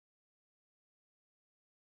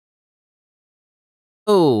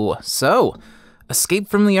Oh, so Escape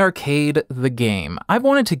from the Arcade, the game. I've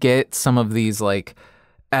wanted to get some of these like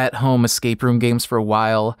at-home escape room games for a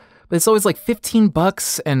while, but it's always like 15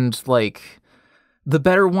 bucks and like the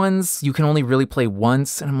better ones you can only really play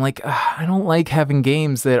once, and I'm like, I don't like having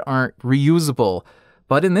games that aren't reusable.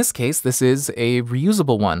 But in this case, this is a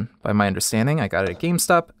reusable one, by my understanding. I got it at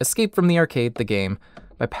GameStop. Escape from the Arcade, the game,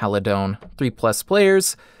 by Paladone. 3+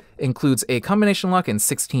 players, includes a combination lock and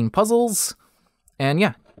 16 puzzles. And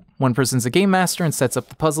yeah, one person's a game master and sets up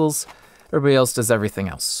the puzzles. Everybody else does everything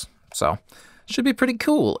else. So, should be pretty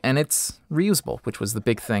cool, and it's reusable, which was the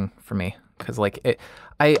big thing for me. Because like,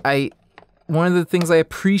 one of the things I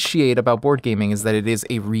appreciate about board gaming is that it is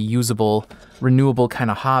a reusable, renewable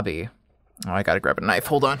kind of hobby. Oh, I gotta grab a knife,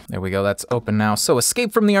 hold on. There we go, that's open now. So,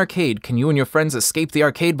 Escape from the Arcade. Can you and your friends escape the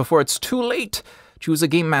arcade before it's too late? Choose a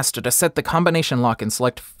game master to set the combination lock and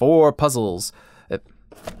select 4 puzzles.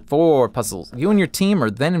 4 puzzles. You and your team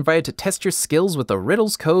are then invited to test your skills with the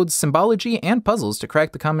riddles, codes, symbology, and puzzles to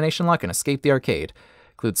crack the combination lock and escape the arcade.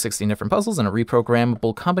 Includes 16 different puzzles and a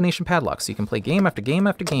reprogrammable combination padlock, so you can play game after game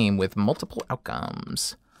after game with multiple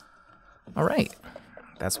outcomes. All right,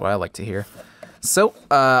 that's what I like to hear. So,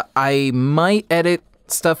 I might edit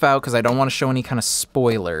stuff out because I don't want to show any kind of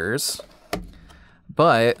spoilers.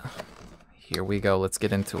 But, here we go, let's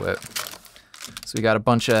get into it. So we got a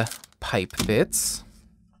bunch of pipe bits,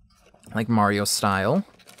 like Mario style.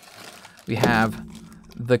 We have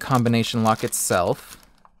the combination lock itself,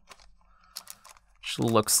 which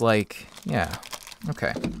looks like, yeah,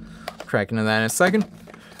 okay. Crack into that in a second.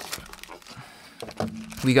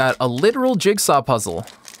 We got a literal jigsaw puzzle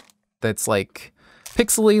that's like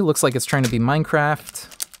pixely, looks like it's trying to be Minecraft.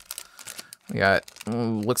 We got,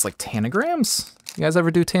 looks like tanagrams. You guys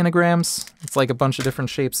ever do tanagrams? It's like a bunch of different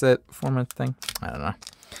shapes that form a thing. I don't know.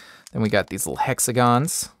 Then we got these little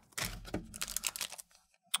hexagons.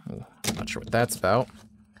 Ooh, I'm not sure what that's about.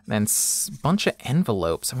 And then a bunch of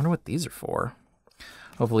envelopes. I wonder what these are for.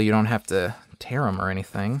 Hopefully you don't have to tear them or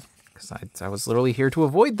anything, because I was literally here to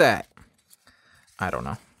avoid that. I don't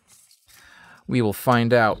know. We will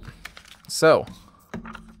find out. So,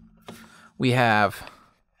 we have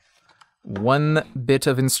 1 bit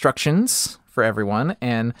of instructions for everyone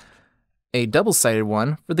and a double-sided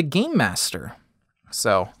one for the Game Master.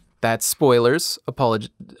 So, that's spoilers.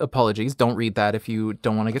 Apologies. Don't read that if you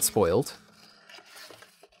don't want to get spoiled.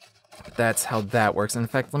 That's how that works. In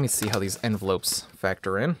fact, let me see how these envelopes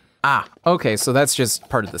factor in. Ah, okay, so that's just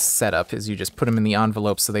part of the setup, is you just put them in the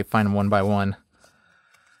envelope so they find them one by one.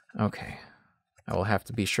 Okay. I will have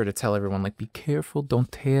to be sure to tell everyone, like, be careful,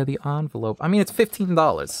 don't tear the envelope. I mean, it's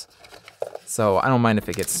 $15. So I don't mind if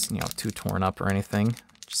it gets, too torn up or anything.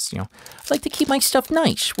 Just, I like to keep my stuff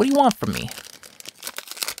nice. What do you want from me?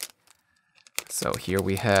 So here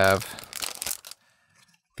we have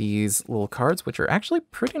these little cards, which are actually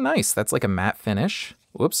pretty nice. That's like a matte finish.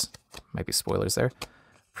 Whoops, might be spoilers there.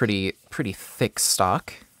 Pretty thick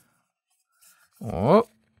stock. Oh,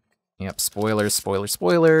 yep, spoilers,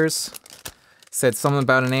 spoilers. Said something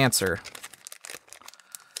about an answer.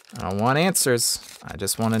 I don't want answers. I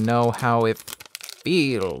just want to know how it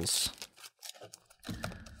feels.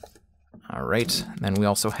 All right, then we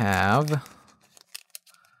also have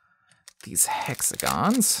these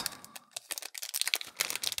hexagons.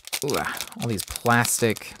 Ooh, all these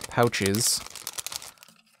plastic pouches.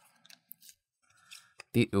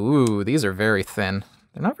 Ooh, these are very thin.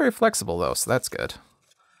 They're not very flexible though, so that's good.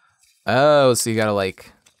 Oh, so you gotta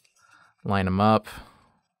like line them up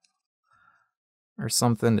or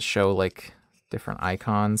something to show like different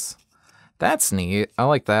icons. That's neat. I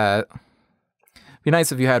like that. Be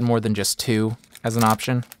nice if you had more than just 2 as an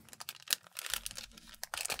option.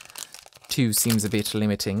 2 seems a bit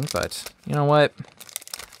limiting, but you know what?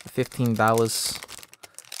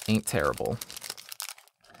 $15 ain't terrible.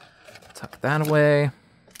 Tuck that away.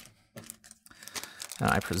 And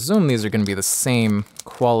I presume these are going to be the same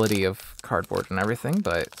quality of cardboard and everything,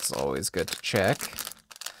 but it's always good to check.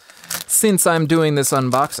 Since I'm doing this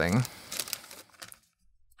unboxing.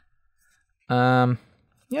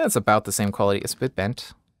 Yeah, it's about the same quality. It's a bit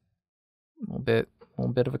bent. A little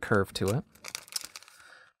bit of a curve to it.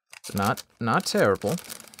 Not terrible.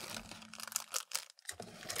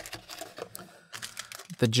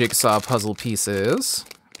 The jigsaw puzzle pieces,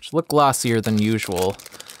 which look glossier than usual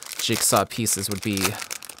jigsaw pieces would be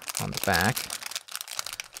on the back.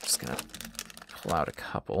 Just gonna pull out a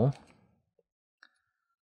couple.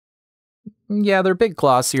 Yeah, they're a bit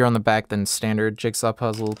glossier on the back than standard jigsaw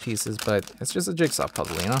puzzle pieces, but it's just a jigsaw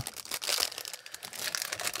puzzle, you know?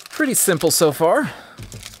 Pretty simple so far.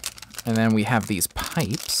 And then we have these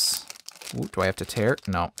pipes. Ooh, do I have to tear?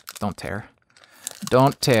 No, don't tear.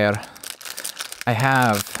 Don't tear. I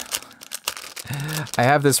have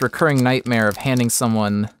this recurring nightmare of handing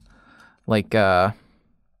someone, like, yeah,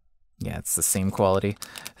 it's the same quality.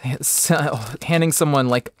 Handing someone,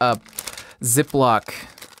 like, a Ziploc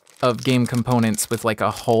of game components with, like,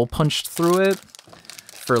 a hole punched through it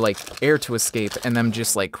for, like, air to escape, and them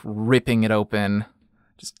just, like, ripping it open.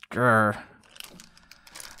 Just, grr.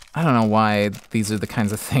 I don't know why these are the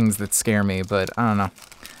kinds of things that scare me, but I don't know.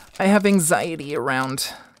 I have anxiety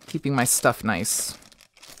around keeping my stuff nice.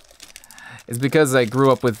 It's because I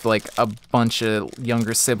grew up with, like, a bunch of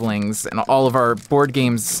younger siblings, and all of our board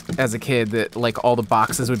games as a kid, that, like, all the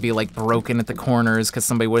boxes would be, like, broken at the corners because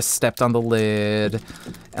somebody would have stepped on the lid,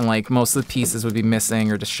 and, like, most of the pieces would be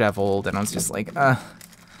missing or disheveled, and I was just like,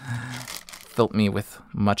 filled me with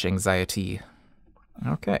much anxiety.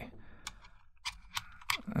 Okay.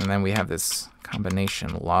 And then we have this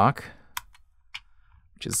combination lock,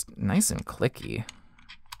 which is nice and clicky.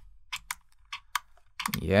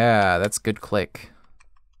 Yeah, that's good click.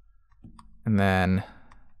 And then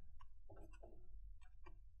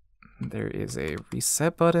there is a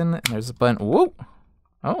reset button, and there's a button. Whoa!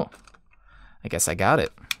 Oh, I guess I got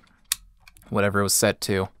it. Whatever it was set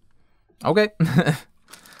to. Okay. But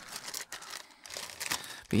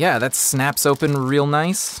yeah, that snaps open real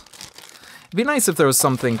nice. It'd be nice if there was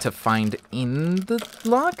something to find in the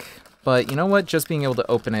lock, but you know what? Just being able to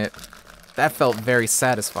open it, that felt very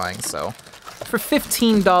satisfying, so. For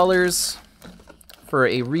 $15 for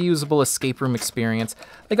a reusable escape room experience,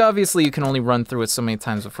 like obviously you can only run through it so many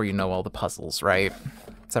times before you know all the puzzles, right?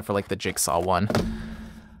 Except for like the jigsaw one.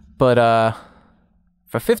 But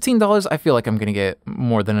for $15, I feel like I'm gonna get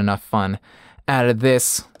more than enough fun out of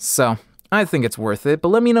this, so I think it's worth it, but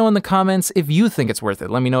let me know in the comments if you think it's worth it.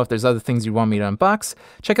 Let me know if there's other things you want me to unbox.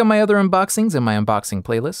 Check out my other unboxings and my unboxing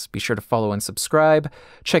playlist. Be sure to follow and subscribe.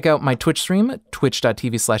 Check out my Twitch stream,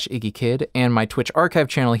 twitch.tv/IggyKid, and my Twitch archive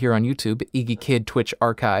channel here on YouTube, IggyKid Twitch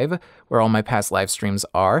Archive, where all my past live streams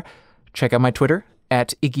are. Check out my Twitter,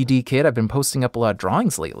 @IggyDKid. I've been posting up a lot of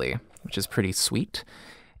drawings lately, which is pretty sweet.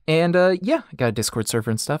 And yeah, I got a Discord server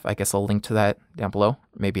and stuff. I guess I'll link to that down below.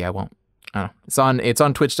 Maybe I won't. I don't know. It's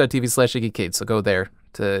on twitch.tv/IggyKid, so go there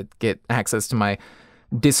to get access to my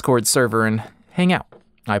Discord server and hang out.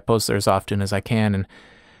 I post there as often as I can and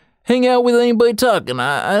hang out with anybody talking.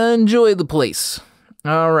 I enjoy the place.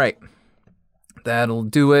 All right. That'll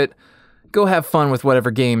do it. Go have fun with whatever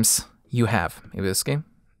games you have. Maybe this game,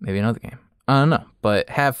 maybe another game. I don't know, but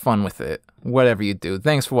have fun with it. Whatever you do.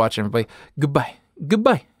 Thanks for watching, everybody. Goodbye.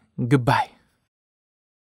 Goodbye. Goodbye.